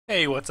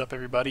Hey, what's up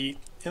everybody?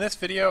 In this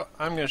video,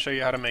 I'm going to show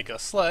you how to make a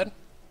sled.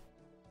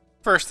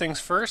 First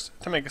things first,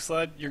 to make a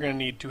sled, you're going to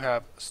need to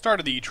have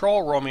started the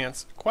Troll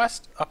Romance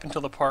quest up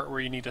until the part where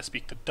you need to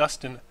speak to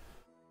Dustin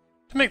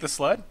to make the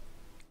sled.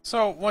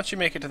 So once you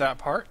make it to that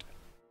part,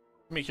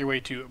 make your way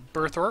to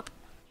Berthorpe,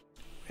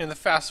 and the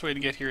fastest way to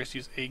get here is to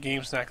use a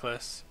games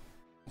necklace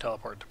and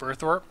teleport to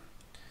Berthorpe.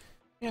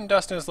 And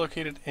Dustin is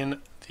located in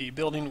the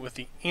building with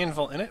the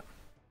anvil in it.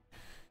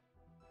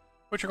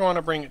 What you're going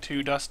to bring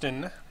to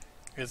Dustin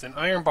is an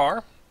iron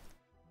bar,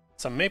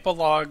 some maple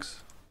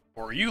logs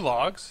or yew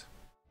logs,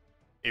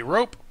 a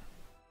rope,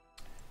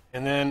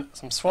 and then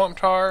some swamp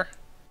tar,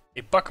 a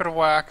bucket of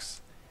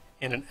wax,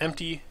 and an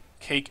empty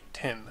cake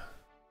tin.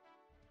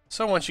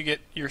 So once you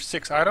get your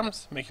 6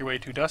 items, make your way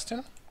to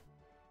Dustin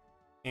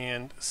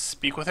and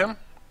speak with him.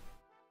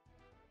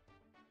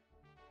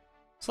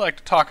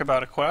 Select talk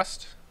about a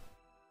quest,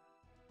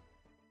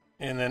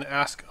 and then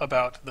ask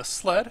about the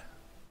sled.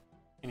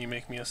 Can you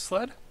make me a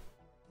sled?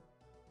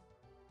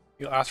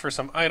 You'll ask for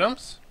some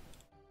items,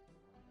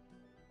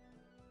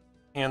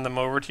 hand them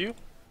over to you,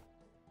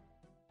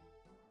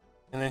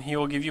 and then he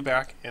will give you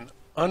back an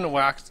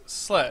unwaxed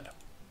sled.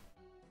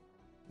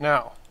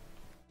 Now,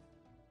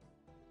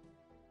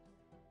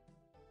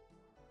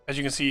 as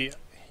you can see,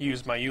 he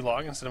used my yew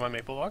log instead of my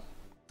maple log.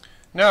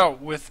 Now,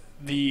 with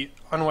the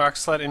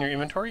unwaxed sled in your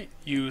inventory,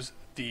 use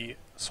the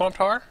swamp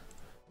tar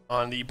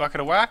on the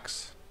bucket of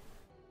wax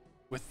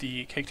with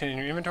the cake tin in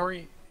your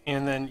inventory,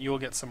 and then you will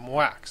get some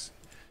wax.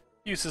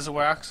 Uses the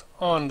wax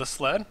on the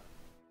sled,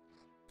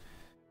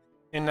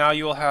 and now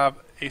you will have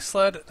a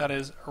sled that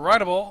is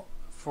rideable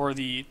for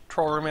the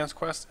Troll Romance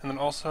quest, and then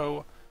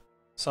also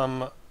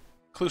some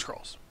clue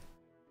scrolls.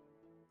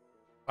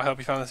 I hope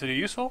you found this video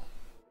useful.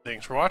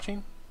 Thanks for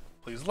watching.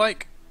 Please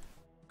like,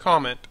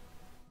 comment,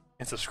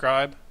 and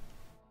subscribe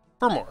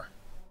for more.